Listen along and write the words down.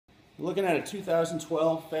We're looking at a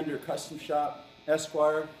 2012 Fender Custom Shop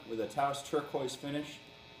Esquire with a Taos turquoise finish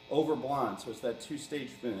over blonde, so it's that two-stage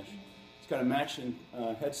finish. It's got a matching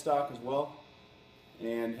headstock as well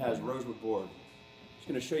and has rosewood board. Just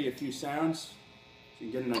going to show you a few sounds so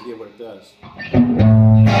you can get an idea what it does.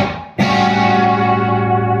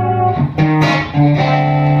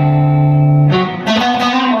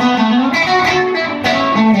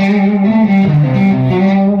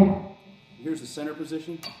 Here's the center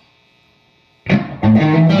position.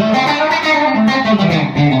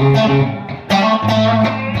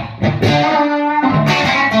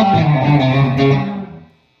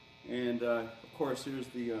 And of course, here's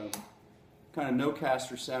the kind of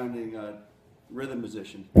no-caster sounding rhythm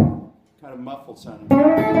position, kind of muffled sounding.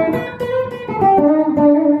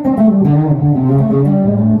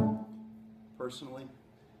 Personally,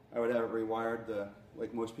 I would have it rewired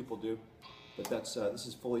like most people do, but that's this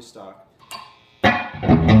is fully stock.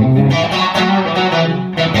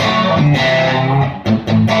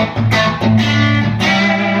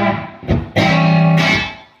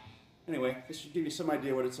 Anyway, this should give you some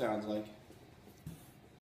idea what it sounds like.